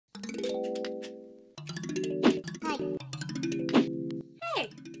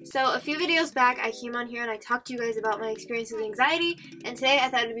So a few videos back, I came on here and I talked to you guys about my experience with anxiety, and today I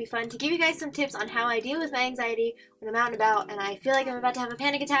thought it would be fun to give you guys some tips on how I deal with my anxiety when I'm out and about and I feel like I'm about to have a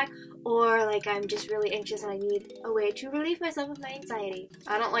panic attack, or like I'm just really anxious and I need a way to relieve myself of my anxiety.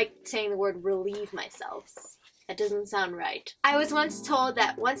 I don't like saying the word relieve myself. That doesn't sound right. I was once told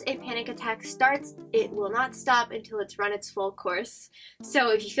that once a panic attack starts, it will not stop until it's run its full course.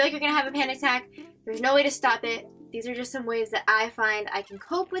 So if you feel like you're gonna have a panic attack, there's no way to stop it. These are just some ways that I find I can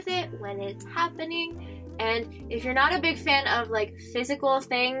cope with it when it's happening. And if you're not a big fan of like physical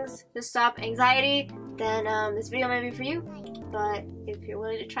things to stop anxiety, then this video might be for you. But if you're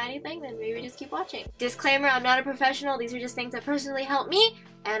willing to try anything, then maybe just keep watching. Disclaimer, I'm not a professional. These are just things that personally help me,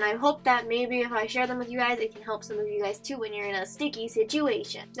 and I hope that maybe if I share them with you guys, it can help some of you guys too when you're in a sticky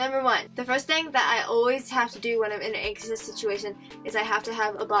situation. Number one, the first thing that I always have to do when I'm in an anxious situation is I have to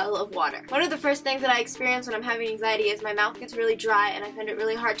have a bottle of water. One of the first things that I experience when I'm having anxiety is my mouth gets really dry and I find it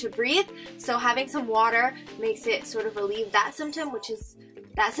really hard to breathe, so having some water makes it sort of relieve that symptom,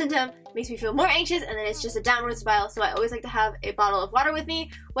 that symptom makes me feel more anxious, and then it's just a downward spiral. So I always like to have a bottle of water with me.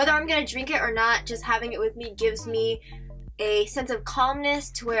 Whether I'm gonna drink it or not, just having it with me gives me a sense of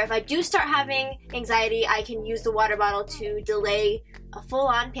calmness to where if I do start having anxiety, I can use the water bottle to delay a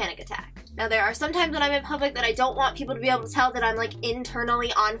full-on panic attack. Now there are some times when I'm in public that I don't want people to be able to tell that I'm like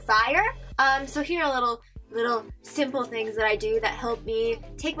internally on fire. So here are little simple things that I do that help me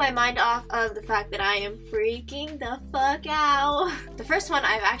take my mind off of the fact that I am freaking the fuck out. The first one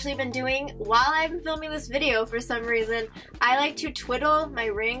I've actually been doing while I'm filming this video for some reason. I like to twiddle my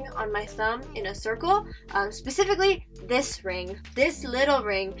ring on my thumb in a circle, specifically this ring, this little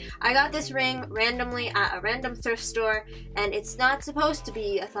ring. I got this ring randomly at a random thrift store, and it's not supposed to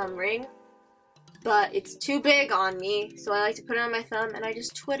be a thumb ring, but it's too big on me, so I like to put it on my thumb and I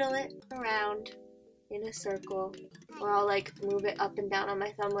just twiddle it around in a circle, or I'll like move it up and down on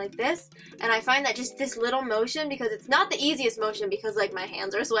my thumb like this. And I find that just this little motion, because it's not the easiest motion because like my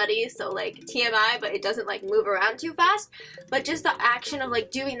hands are sweaty, so like TMI, but it doesn't like move around too fast, but just the action of like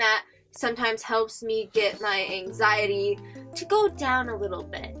doing that sometimes helps me get my anxiety to go down a little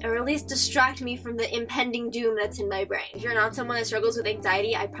bit, or at least distract me from the impending doom that's in my brain. If you're not someone that struggles with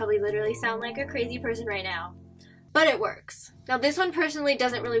anxiety, I probably literally sound like a crazy person right now. But it works. Now this one personally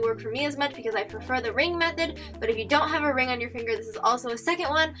doesn't really work for me as much because I prefer the ring method, but if you don't have a ring on your finger, this is also a second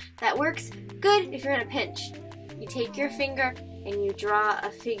one that works good if you're in a pinch. You take your finger and you draw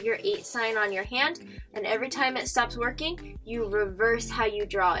a figure 8 sign on your hand, and every time it stops working, you reverse how you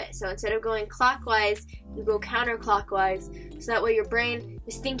draw it. So instead of going clockwise, you go counterclockwise, so that way your brain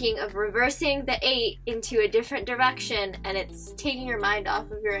is thinking of reversing the 8 into a different direction, and it's taking your mind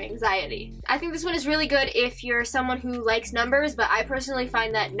off of your anxiety. I think this one is really good if you're someone who likes numbers, but I personally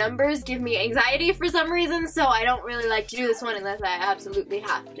find that numbers give me anxiety for some reason, so I don't really like to do this one unless I absolutely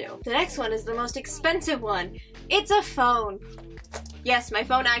have to. The next one is the most expensive one. It's a phone. Yes, my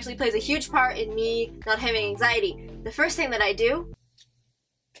phone actually plays a huge part in me not having anxiety. The first thing that I do,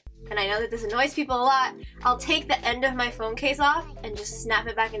 and I know that this annoys people a lot, I'll take the end of my phone case off and just snap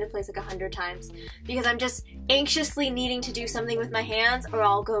it back into place like 100 times. Because I'm just anxiously needing to do something with my hands or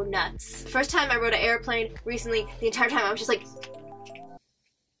I'll go nuts. First time I rode an airplane recently, the entire time I was just like,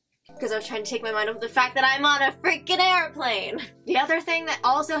 because I was trying to take my mind off the fact that I'm on a freaking airplane. The other thing that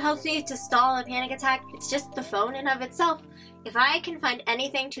also helps me to stall a panic attack, it's just the phone in of itself. If I can find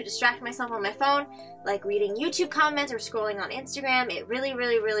anything to distract myself on my phone, like reading YouTube comments or scrolling on Instagram, it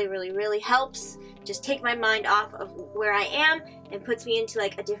really helps just take my mind off of where I am and puts me into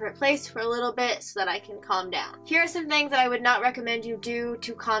like a different place for a little bit so that I can calm down. Here are some things that I would not recommend you do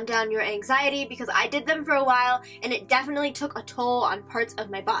to calm down your anxiety, because I did them for a while and it definitely took a toll on parts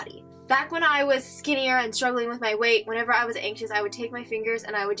of my body. Back when I was skinnier and struggling with my weight, whenever I was anxious, I would take my fingers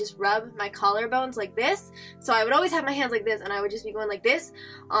and I would just rub my collarbones like this. So I would always have my hands like this and I would just be going like this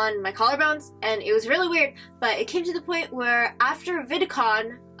on my collarbones, and it was really weird, but it came to the point where after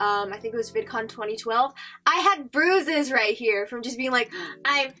VidCon, I think it was VidCon 2012, I had bruises right here from just being like,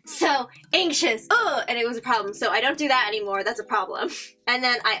 I'm so anxious, ugh, and it was a problem. So I don't do that anymore, that's a problem. And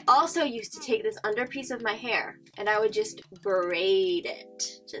then I also used to take this under piece of my hair and I would just braid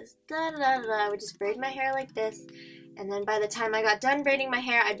it. Just da da da da, I would just braid my hair like this. And then by the time I got done braiding my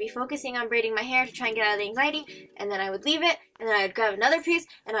hair, I'd be focusing on braiding my hair to try and get out of the anxiety, and then I would leave it, and then I would grab another piece,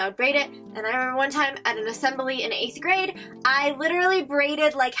 and I would braid it. And I remember one time at an assembly in 8th grade, I literally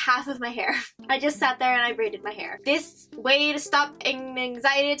braided like half of my hair. I just sat there and I braided my hair. This way to stop an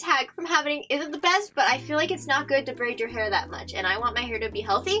anxiety attack from happening isn't the best, but I feel like it's not good to braid your hair that much, and I want my hair to be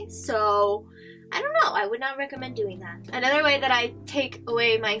healthy, so I don't know, I would not recommend doing that. Another way that I take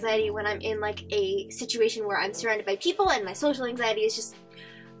away my anxiety when I'm in like a situation where I'm surrounded by people and my social anxiety is just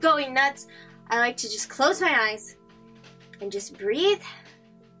going nuts, I like to just close my eyes and just breathe.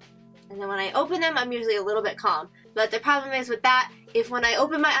 And then when I open them, I'm usually a little bit calm. But the problem is with that, if when I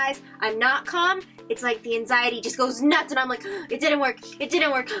open my eyes, I'm not calm, it's like the anxiety just goes nuts and I'm like, it didn't work,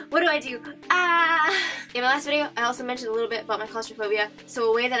 what do I do? In my last video, I also mentioned a little bit about my claustrophobia. So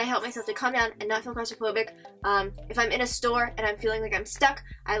a way that I help myself to calm down and not feel claustrophobic, if I'm in a store and I'm feeling like I'm stuck,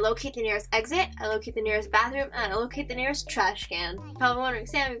 I locate the nearest exit, I locate the nearest bathroom, and I locate the nearest trash can. You're probably wondering,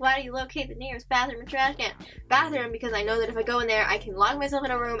 Sammy, why do you locate the nearest bathroom and trash can? Bathroom, because I know that if I go in there, I can lock myself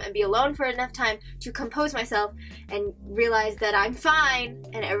in a room and be alone for enough time to compose myself and realize that I'm fine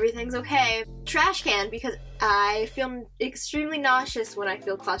and everything's okay. Trash can, because I feel extremely nauseous when I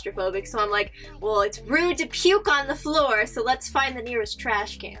feel claustrophobic, so I'm like, well, it's rude to puke on the floor, so let's find the nearest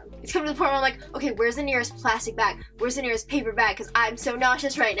trash can. It's come to the point where I'm like, okay, where's the nearest plastic bag? Where's the nearest paper bag? Because I'm so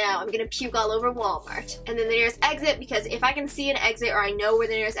nauseous right now, I'm gonna puke all over Walmart. And then the nearest exit, because if I can see an exit or I know where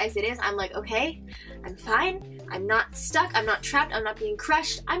the nearest exit is, I'm like, okay, I'm fine. I'm not stuck, I'm not trapped, I'm not being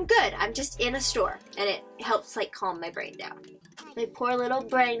crushed, I'm good. I'm just in a store. And it helps like calm my brain down. My poor little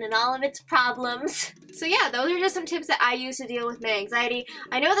brain and all of its problems. So yeah, those are just some tips that I use to deal with my anxiety.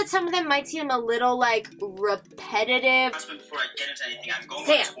 I know that some of them might seem a little like repetitive. Before I get into anything, I'm going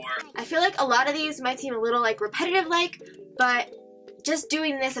Sam, I feel like a lot of these might seem a little like repetitive but just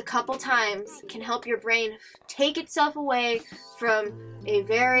doing this a couple times can help your brain take itself away from a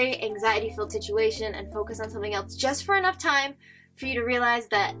very anxiety-filled situation and focus on something else just for enough time for you to realize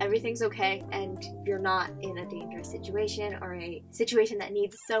that everything's okay and you're not in a dangerous situation or a situation that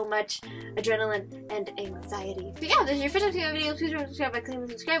needs so much adrenaline and anxiety. So yeah, this is your first time seeing my video. Please remember to subscribe by clicking the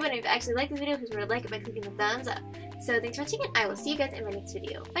subscribe button. If you actually like this video, please remember to like it by clicking the thumbs up. So thanks for watching and I will see you guys in my next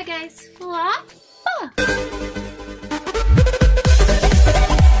video. Bye guys. Flop.